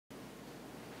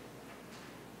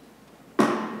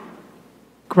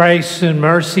Grace and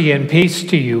mercy and peace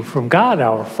to you from God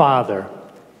our Father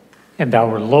and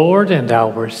our Lord and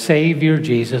our Savior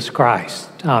Jesus Christ.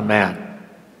 Amen.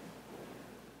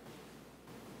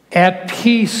 At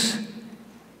peace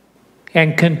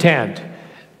and content.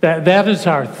 That is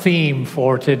our theme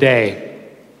for today.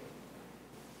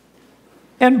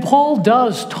 And Paul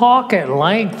does talk at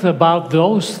length about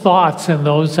those thoughts and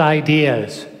those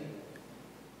ideas.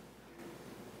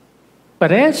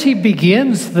 But as he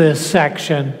begins this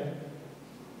section,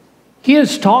 he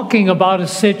is talking about a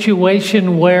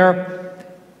situation where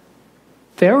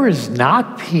there is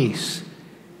not peace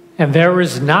and there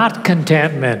is not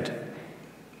contentment.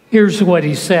 Here's what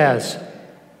he says.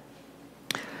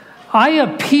 I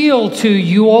appeal to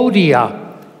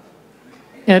Euodia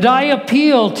and I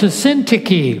appeal to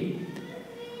Syntyche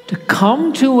to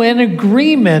come to an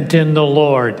agreement in the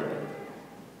Lord.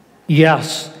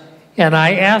 Yes, and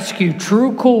I ask you,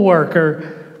 true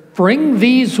co-worker, bring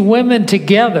these women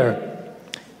together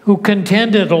who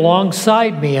contended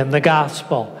alongside me in the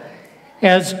gospel,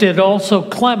 as did also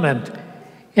Clement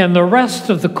and the rest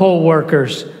of the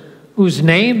co-workers whose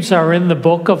names are in the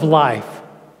book of life.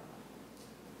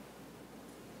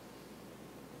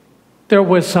 There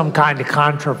was some kind of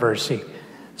controversy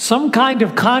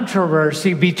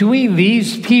between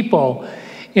these people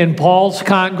in Paul's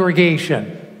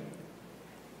congregation.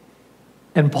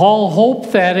 And Paul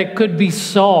hoped that it could be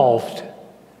solved,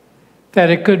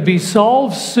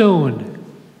 soon.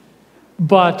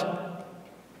 But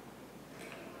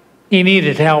he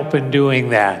needed help in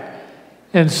doing that.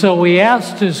 And so he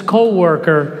asked his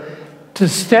co-worker to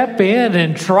step in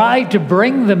and try to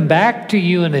bring them back to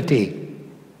unity.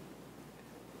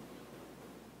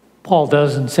 Paul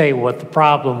doesn't say what the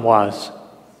problem was.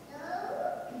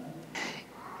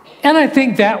 And I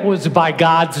think that was by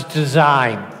God's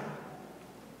design.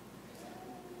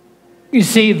 You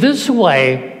see, this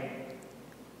way,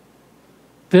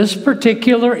 this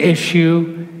particular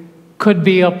issue could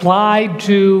be applied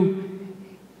to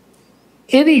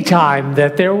any time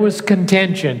that there was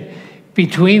contention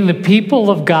between the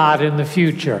people of God in the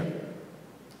future.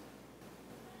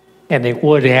 And it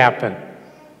would happen.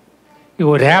 It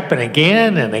would happen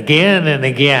again and again and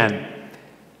again.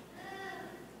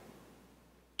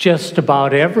 Just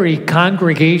about every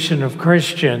congregation of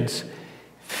Christians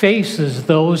faces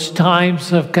those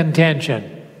times of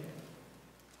contention.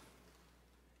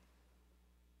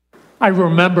 I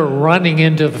remember running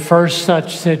into the first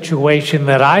such situation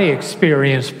that I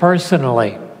experienced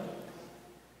personally.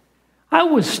 I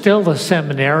was still a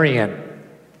seminarian.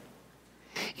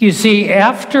 You see,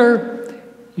 after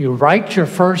you write your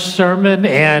first sermon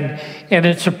and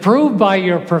it's approved by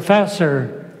your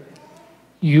professor,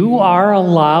 you are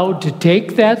allowed to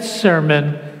take that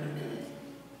sermon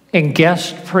and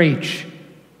guest preach.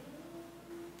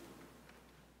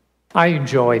 I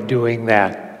enjoyed doing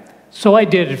that, so I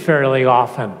did it fairly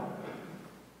often.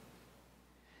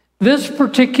 This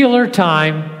particular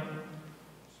time,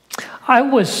 I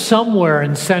was somewhere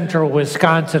in central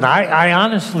Wisconsin. I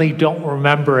honestly don't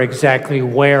remember exactly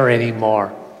where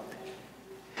anymore.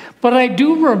 But I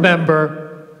do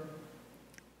remember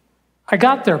I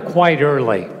got there quite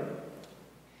early.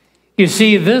 You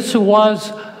see, this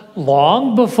was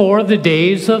long before the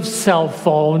days of cell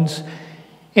phones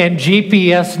and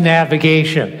GPS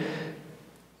navigation.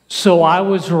 So I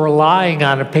was relying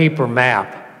on a paper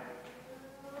map.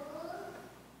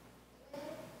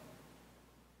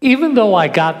 Even though I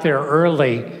got there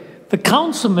early, the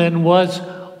councilman was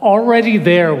already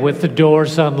there with the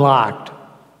doors unlocked.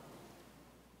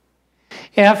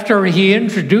 After he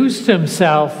introduced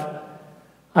himself,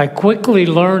 I quickly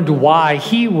learned why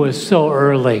he was so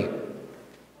early.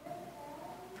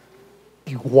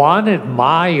 He wanted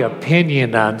my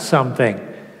opinion on something.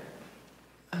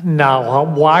 Now,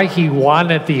 why he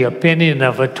wanted the opinion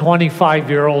of a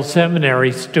 25-year-old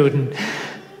seminary student,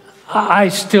 I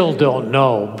still don't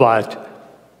know, but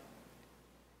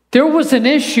there was an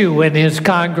issue in his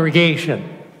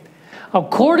congregation.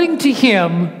 According to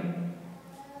him,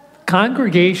 the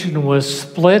congregation was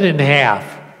split in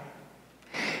half.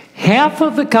 Half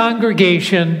of the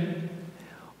congregation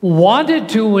wanted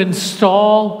to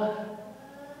install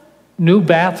new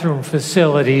bathroom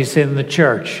facilities in the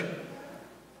church.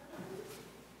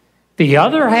 The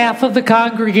other half of the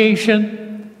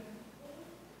congregation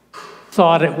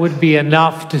thought it would be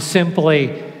enough to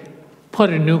simply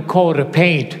put a new coat of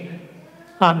paint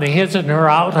on the his and her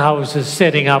outhouses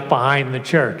sitting up behind the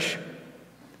church.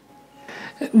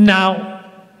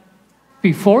 Now,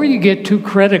 before you get too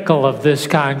critical of this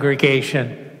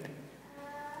congregation,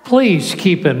 please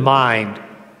keep in mind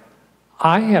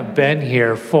I have been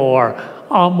here for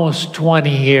almost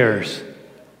 20 years.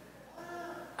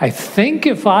 I think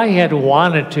if I had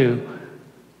wanted to,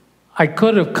 I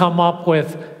could have come up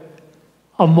with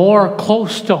a more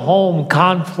close-to-home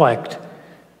conflict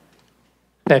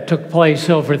that took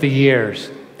place over the years.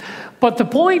 But the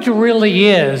point really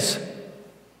is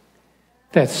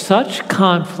that such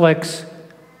conflicts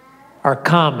are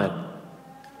common.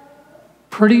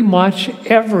 Pretty much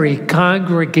every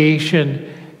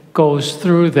congregation goes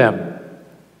through them.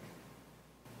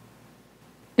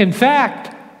 In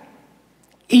fact,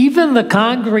 even the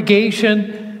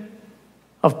congregation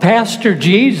of Pastor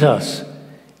Jesus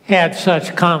had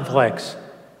such conflicts.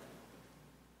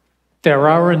 There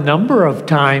are a number of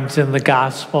times in the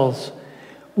Gospels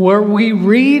where we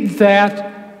read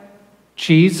that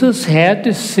Jesus had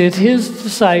to sit his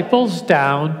disciples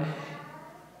down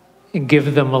and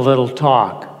give them a little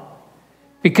talk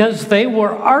because they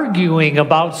were arguing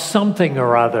about something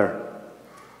or other.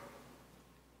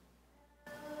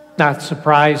 Not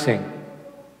surprising.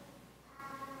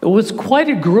 It was quite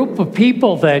a group of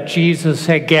people that Jesus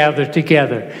had gathered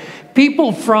together.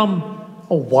 People from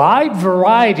a wide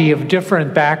variety of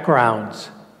different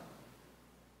backgrounds.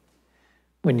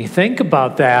 When you think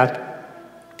about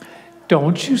that,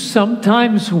 don't you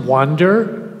sometimes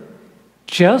wonder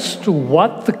just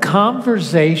what the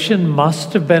conversation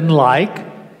must have been like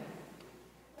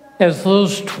as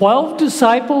those 12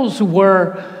 disciples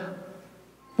were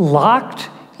locked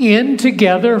in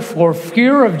together for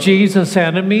fear of Jesus'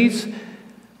 enemies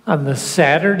on the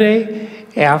Saturday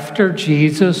after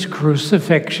Jesus'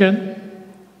 crucifixion?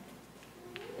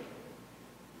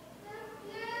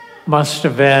 Must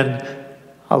have been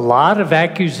a lot of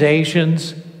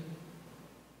accusations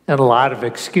and a lot of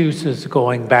excuses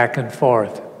going back and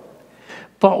forth.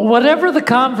 But whatever the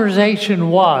conversation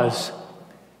was,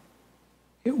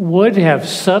 it would have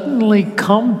suddenly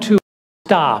come to a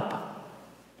stop.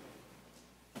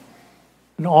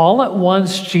 And all at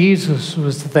once, Jesus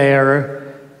was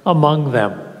there among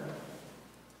them.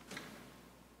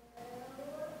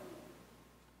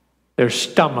 Their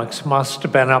stomachs must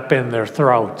have been up in their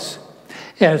throats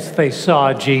as they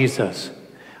saw Jesus.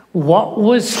 What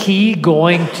was he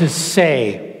going to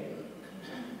say?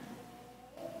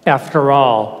 After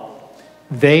all,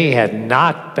 they had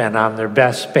not been on their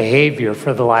best behavior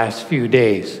for the last few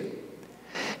days.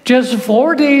 Just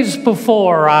 4 days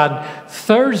before, on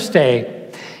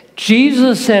Thursday,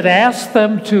 Jesus had asked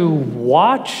them to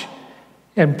watch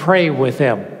and pray with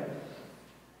him.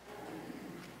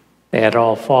 They had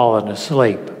all fallen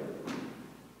asleep.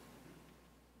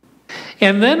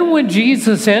 And then when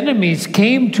Jesus' enemies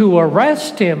came to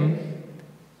arrest him,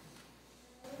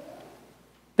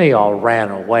 they all ran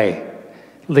away,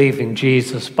 leaving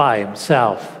Jesus by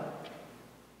himself.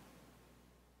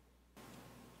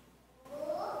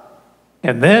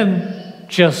 And then,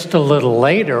 just a little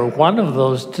later, one of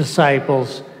those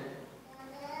disciples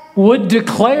would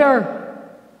declare,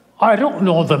 "I don't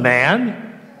know the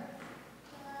man."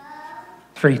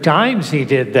 3 times he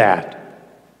did that.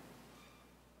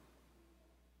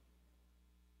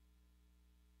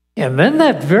 And then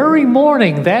that very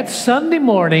morning, that Sunday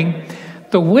morning,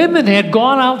 the women had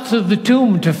gone out to the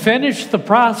tomb to finish the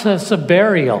process of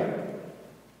burial.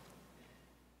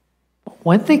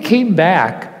 When they came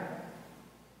back,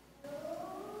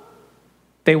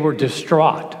 they were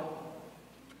distraught.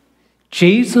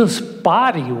 Jesus'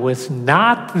 body was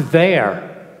not there.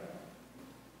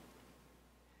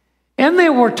 And they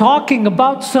were talking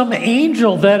about some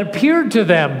angel that appeared to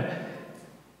them,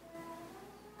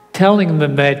 telling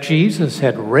them that Jesus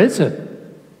had risen.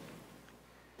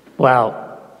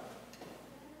 Well,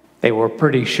 they were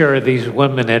pretty sure these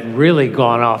women had really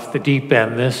gone off the deep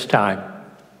end this time.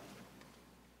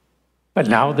 But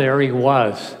now there he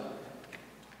was,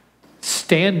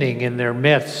 standing in their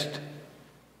midst.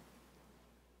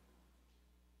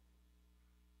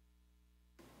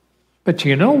 But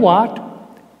you know what?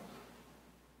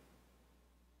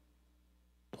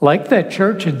 Like that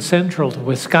church in central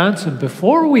Wisconsin,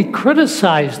 before we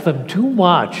criticize them too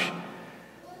much,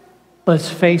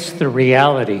 let's face the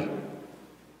reality.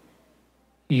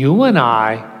 You and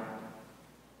I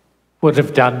would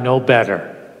have done no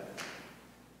better.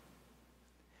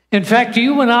 In fact,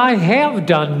 you and I have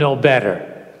done no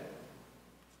better.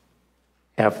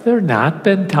 Have there not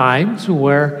been times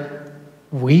where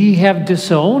we have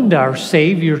disowned our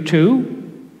Savior too?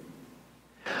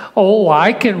 Oh,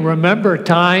 I can remember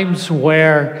times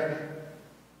where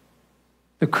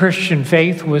the Christian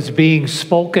faith was being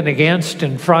spoken against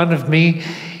in front of me,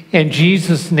 and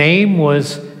Jesus' name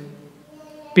was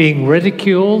being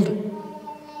ridiculed.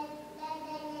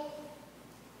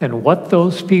 And what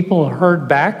those people heard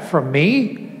back from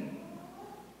me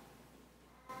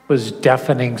was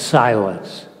deafening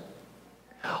silence.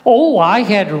 Oh, I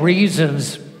had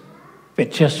reasons.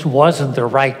 It just wasn't the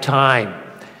right time.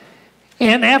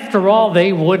 And after all,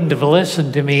 they wouldn't have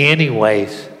listened to me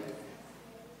anyways.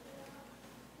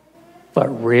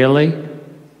 But really,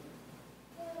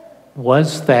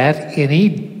 was that any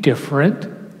different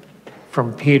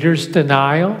from Peter's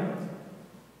denial?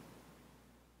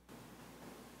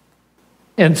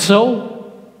 And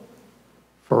so,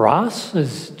 for us,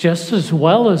 just as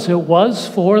well as it was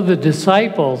for the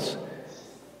disciples,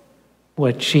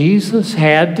 what Jesus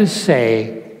had to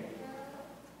say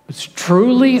was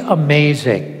truly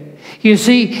amazing. You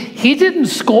see, he didn't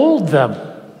scold them.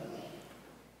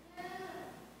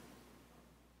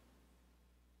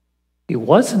 He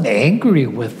wasn't angry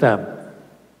with them.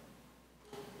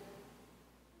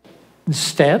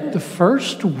 Instead, the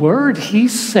first word he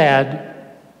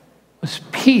said was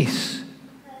peace.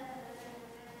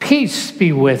 Peace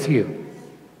be with you.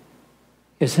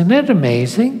 Isn't it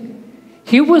amazing?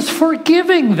 He was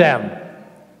forgiving them,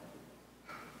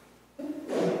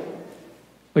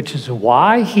 which is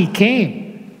why he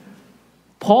came.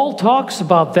 Paul talks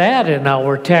about that in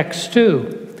our text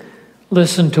too.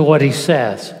 Listen to what he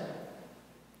says.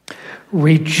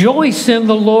 Rejoice in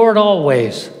the Lord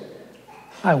always.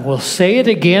 I will say it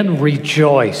again,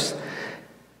 rejoice.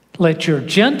 Let your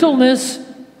gentleness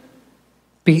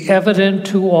be evident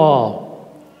to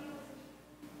all.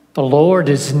 The Lord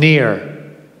is near.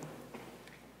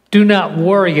 Do not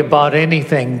worry about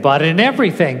anything, but in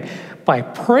everything, by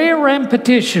prayer and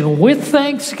petition with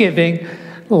thanksgiving,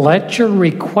 let your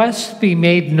requests be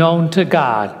made known to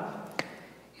God.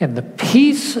 And the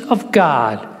peace of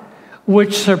God,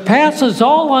 which surpasses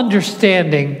all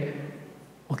understanding,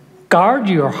 will guard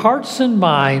your hearts and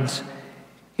minds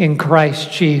in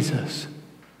Christ Jesus.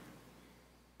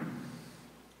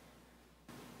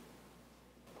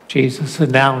 Jesus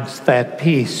announced that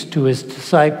peace to his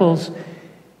disciples.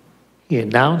 He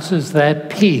announces that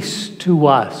peace to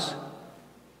us.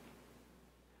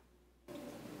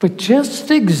 But just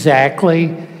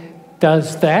exactly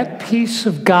does that peace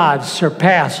of God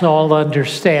surpass all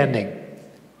understanding?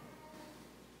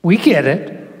 We get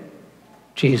it.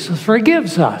 Jesus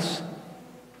forgives us.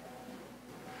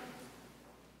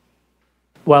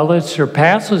 Well, it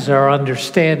surpasses our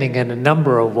understanding in a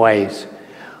number of ways.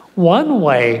 One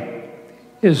way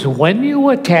is when you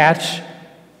attach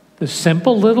the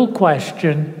simple little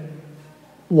question,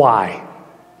 why?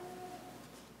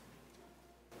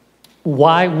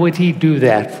 Why would he do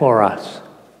that for us?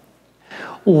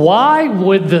 Why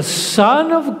would the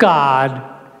Son of God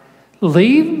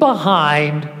leave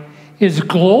behind his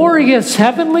glorious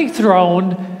heavenly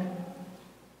throne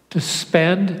to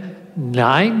spend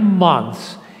 9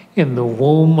 months in the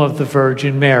womb of the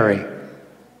Virgin Mary?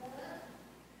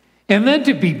 And then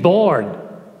to be born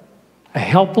a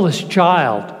helpless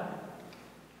child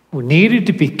who needed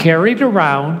to be carried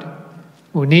around,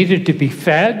 who needed to be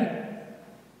fed,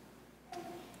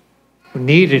 who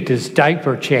needed his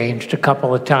diaper changed a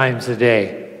couple of times a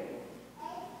day.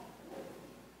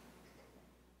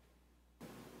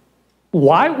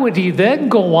 Why would he then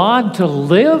go on to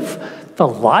live the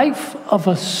life of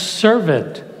a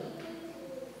servant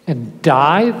and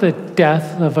die the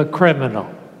death of a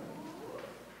criminal?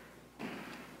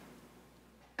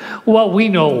 Well, we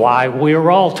know why. We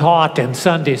were all taught in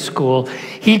Sunday school.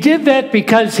 He did that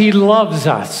because he loves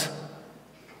us.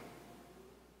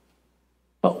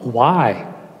 But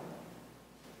why?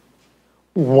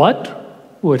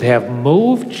 What would have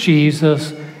moved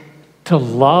Jesus to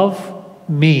love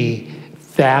me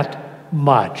that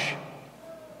much?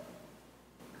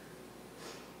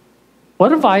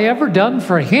 What have I ever done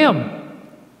for him?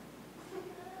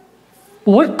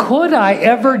 What could I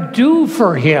ever do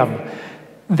for him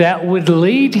that would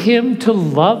lead him to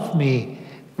love me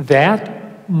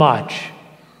that much?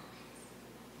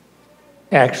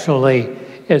 Actually,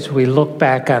 as we look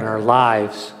back on our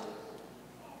lives,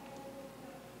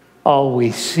 all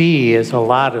we see is a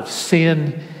lot of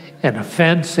sin and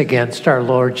offense against our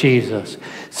Lord Jesus.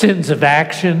 Sins of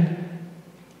action,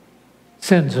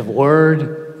 sins of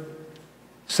word,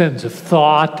 sins of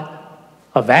thought,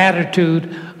 of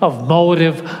attitude, of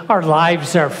motive. Our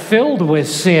lives are filled with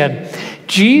sin.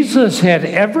 Jesus had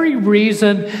every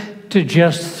reason to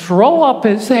just throw up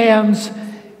his hands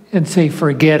and say,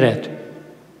 forget it.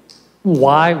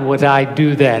 Why would I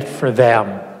do that for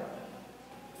them?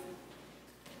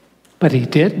 But he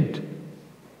didn't.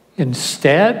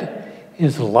 Instead,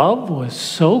 his love was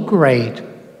so great,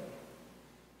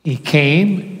 he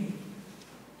came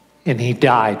and he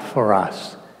died for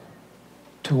us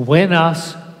to win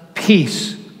us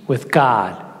peace with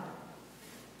God,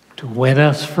 to win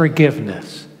us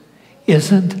forgiveness.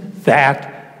 Isn't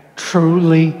that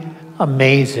truly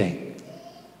amazing.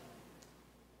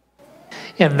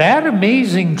 And that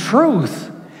amazing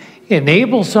truth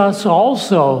enables us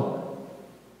also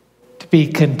to be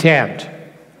content.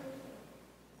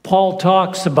 Paul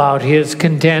talks about his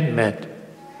contentment.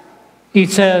 He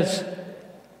says,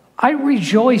 I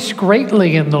rejoice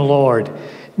greatly in the Lord,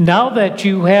 now that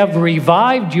you have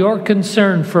revived your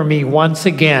concern for me once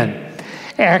again.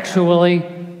 Actually,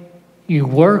 you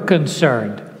were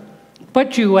concerned,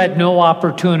 but you had no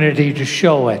opportunity to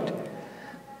show it.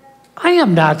 I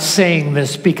am not saying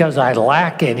this because I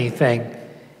lack anything.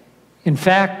 In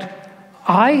fact,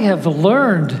 I have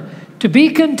learned to be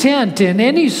content in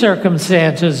any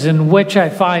circumstances in which I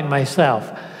find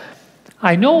myself.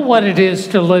 I know what it is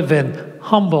to live in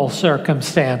humble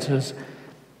circumstances,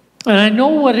 and I know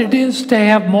what it is to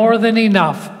have more than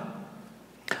enough.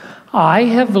 I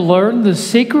have learned the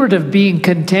secret of being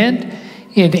content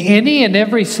in any and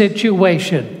every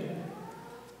situation,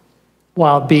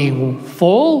 while being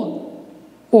full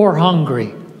or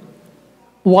hungry,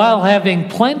 while having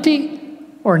plenty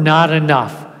or not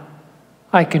enough.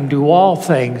 I can do all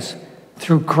things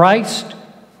through Christ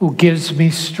who gives me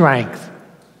strength.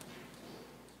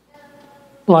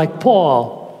 Like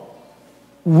Paul,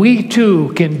 we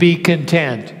too can be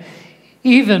content,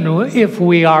 even if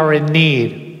we are in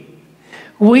need.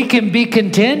 We can be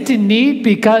content in need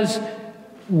because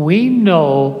we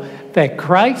know that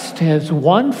Christ has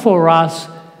won for us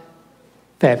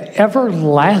that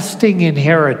everlasting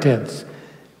inheritance,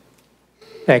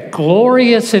 that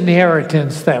glorious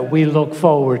inheritance that we look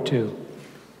forward to.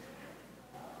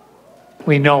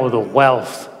 We know the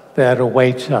wealth that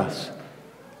awaits us.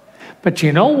 But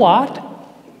you know what?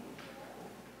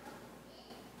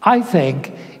 I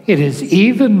think it is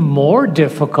even more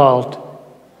difficult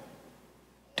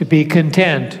to be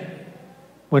content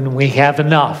when we have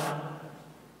enough,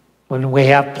 when we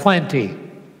have plenty.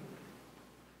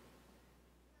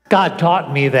 God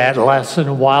taught me that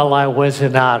lesson while I was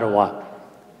in Ottawa.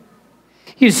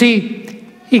 You see,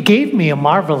 He gave me a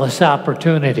marvelous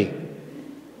opportunity.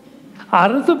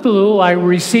 Out of the blue, I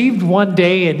received one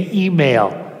day an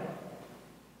email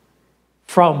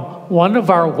from one of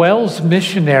our WELS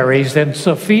missionaries in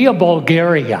Sofia,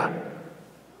 Bulgaria.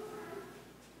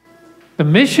 The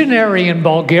missionary in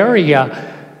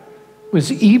Bulgaria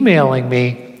was emailing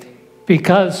me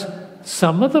because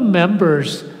some of the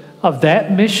members of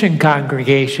that mission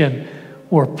congregation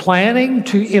were planning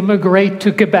to immigrate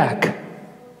to Quebec.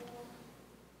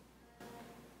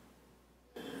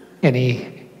 And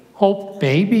he hoped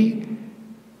maybe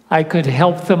I could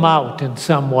help them out in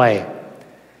some way.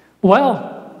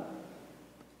 Well,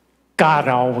 God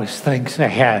always thinks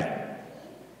ahead.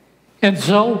 And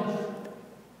so,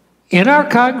 in our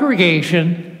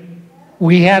congregation,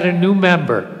 we had a new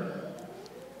member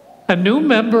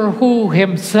who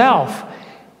himself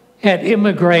had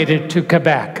immigrated to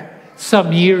Quebec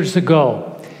some years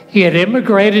ago. He had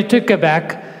immigrated to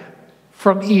Quebec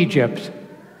from Egypt.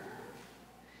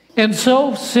 And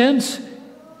so, since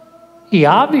he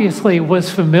obviously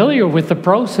was familiar with the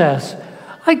process,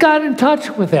 I got in touch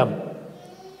with him.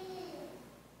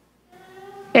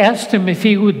 Asked him if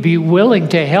he would be willing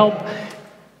to help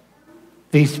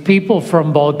these people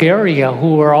from Bulgaria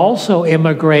who were also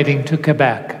immigrating to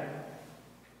Quebec.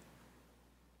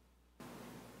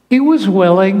 He was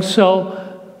willing,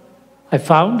 so I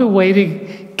found a way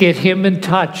to get him in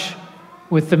touch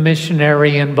with the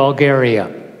missionary in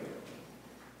Bulgaria.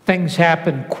 Things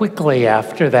happened quickly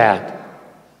after that.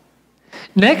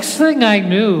 Next thing I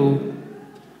knew,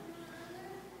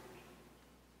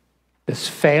 this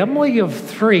family of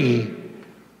 3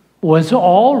 was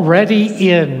already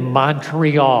in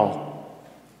Montreal.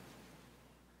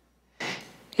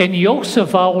 And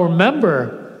Joseph, our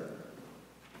member,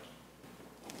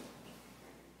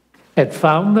 had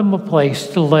found them a place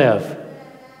to live.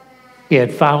 He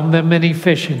had found them an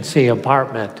efficiency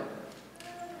apartment.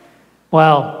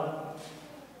 Well,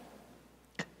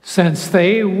 since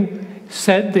they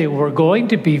said they were going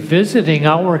to be visiting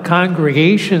our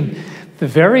congregation the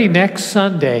very next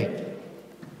Sunday,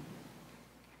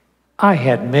 I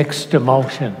had mixed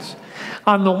emotions.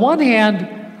 On the one hand,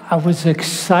 I was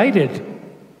excited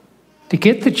to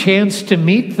get the chance to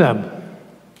meet them.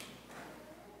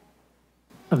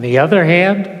 On the other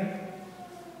hand,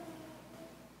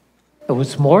 I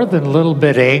was more than a little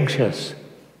bit anxious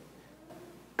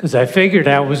because I figured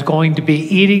I was going to be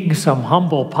eating some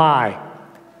humble pie.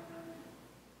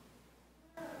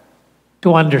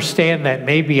 To understand that,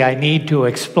 maybe I need to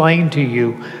explain to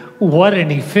you what an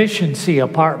efficiency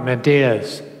apartment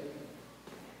is.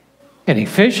 An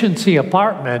efficiency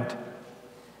apartment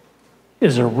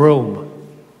is a room.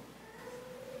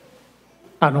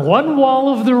 On one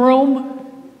wall of the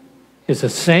room is a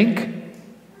sink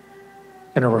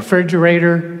and a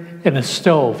refrigerator and a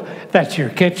stove. That's your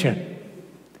kitchen.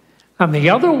 On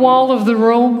the other wall of the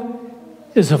room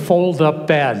is a fold-up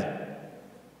bed.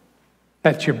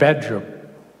 That's your bedroom.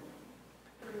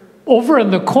 Over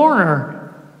in the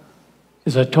corner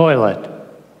is a toilet,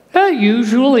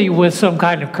 usually with some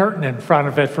kind of curtain in front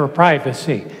of it for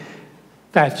privacy.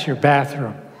 That's your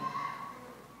bathroom.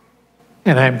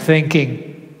 And I'm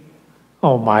thinking,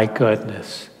 oh my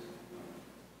goodness,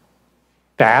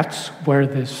 that's where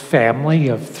this family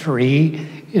of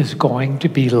 3 is going to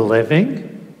be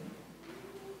living?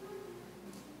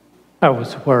 I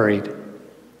was worried.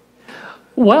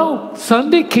 Well,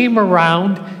 Sunday came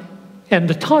around and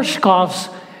the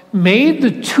Toshkovs made the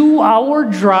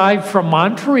 2-hour drive from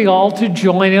Montreal to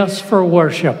join us for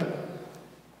worship.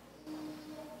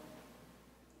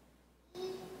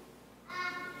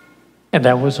 And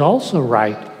I was also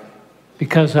right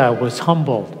because I was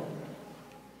humbled.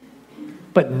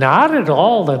 But not at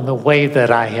all in the way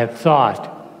that I had thought.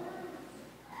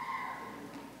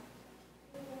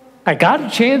 I got a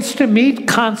chance to meet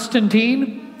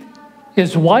Constantine,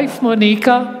 his wife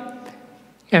Monica,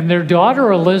 and their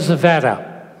daughter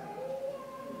Elizaveta.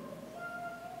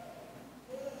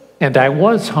 And I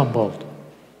was humbled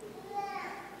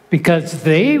because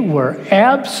they were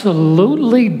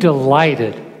absolutely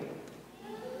delighted.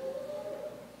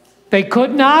 They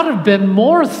could not have been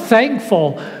more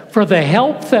thankful for the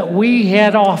help that we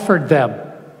had offered them,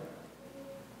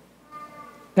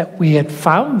 that we had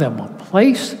found them a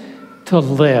place to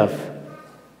live.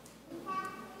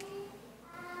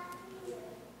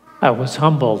 I was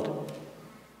humbled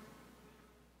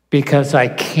because I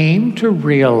came to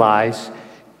realize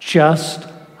just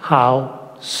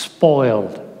how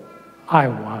spoiled I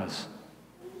was.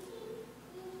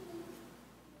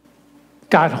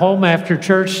 Got home after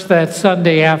church that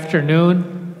Sunday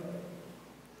afternoon,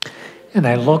 and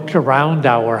I looked around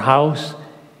our house,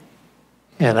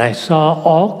 and I saw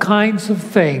all kinds of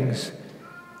things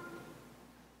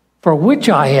for which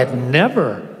I had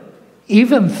never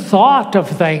even thought of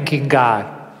thanking God.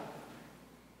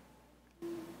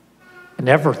 I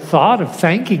never thought of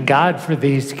thanking God for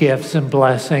these gifts and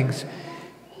blessings,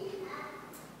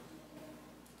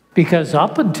 because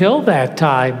up until that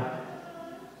time,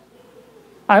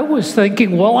 I was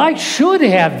thinking, well, I should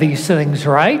have these things,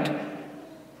 right?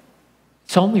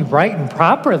 It's only right and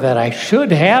proper that I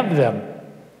should have them.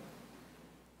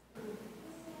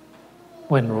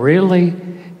 When really,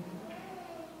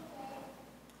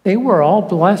 they were all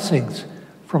blessings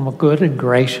from a good and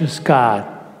gracious God.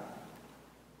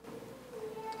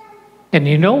 And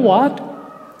you know what?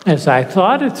 As I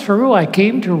thought it through, I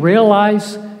came to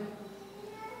realize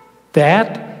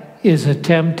that is a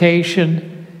temptation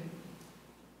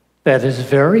that is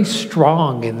very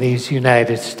strong in these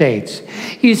United States.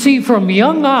 You see, from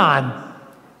young on,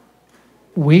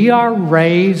 we are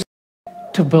raised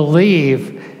to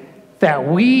believe that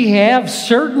we have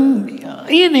certain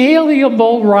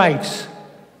inalienable rights.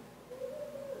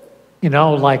 You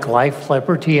know, like life,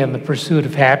 liberty, and the pursuit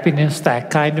of happiness,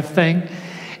 that kind of thing,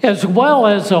 as well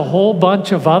as a whole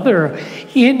bunch of other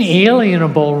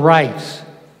inalienable rights.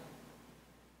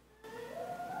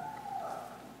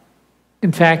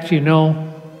 In fact, you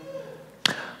know,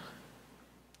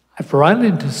 I've run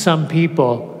into some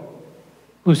people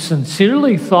who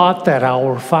sincerely thought that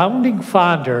our founding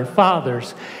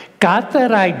fathers got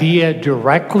that idea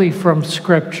directly from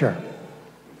Scripture.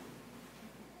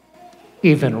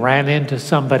 Even ran into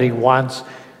somebody once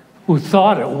who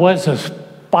thought it was a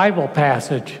Bible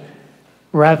passage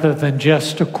rather than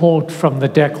just a quote from the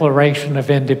Declaration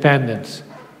of Independence.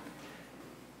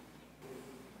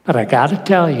 But I got to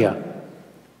tell you,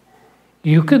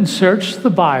 you can search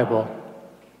the Bible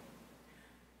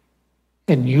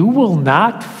and you will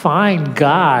not find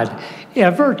God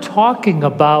ever talking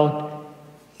about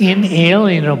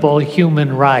inalienable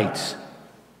human rights.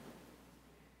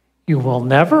 You will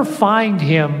never find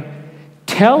him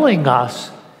telling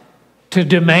us to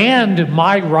demand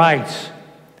my rights,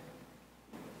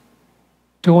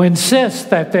 to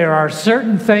insist that there are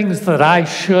certain things that I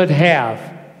should have.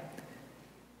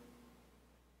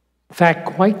 In fact,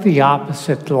 quite the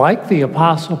opposite. Like the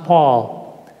Apostle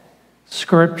Paul,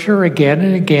 Scripture again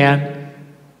and again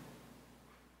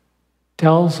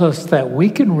tells us that we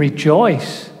can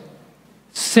rejoice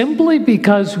simply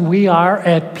because we are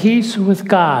at peace with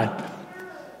God.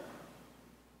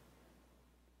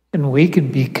 And we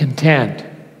can be content.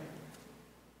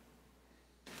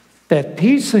 That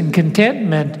peace and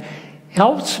contentment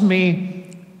helps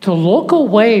me to look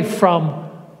away from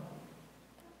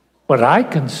what I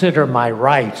consider my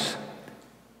rights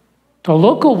to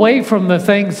look away from the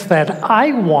things that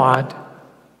I want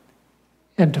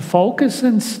and to focus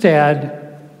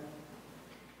instead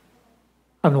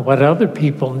on what other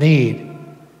people need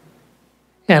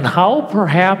and how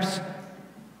perhaps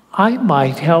I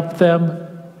might help them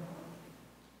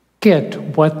get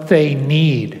what they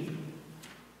need.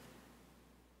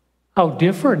 How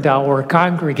different our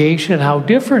congregation, how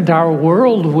different our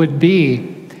world would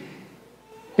be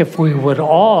if we would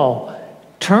all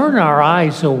turn our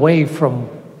eyes away from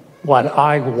what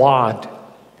I want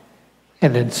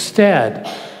and instead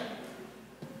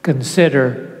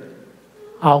consider,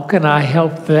 how can I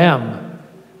help them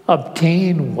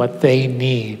obtain what they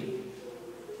need?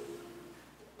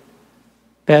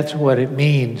 That's what it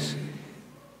means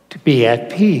to be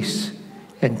at peace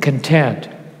and content.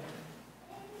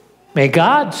 May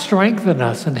God strengthen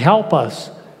us and help us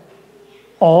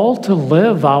all to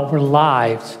live our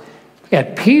lives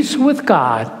at peace with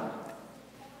God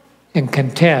and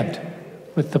content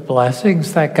with the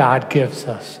blessings that God gives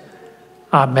us.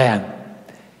 Amen.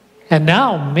 And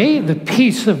now may the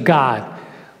peace of God,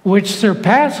 which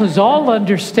surpasses all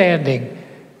understanding,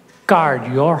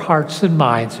 guard your hearts and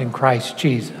minds in Christ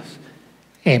Jesus.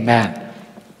 Amen.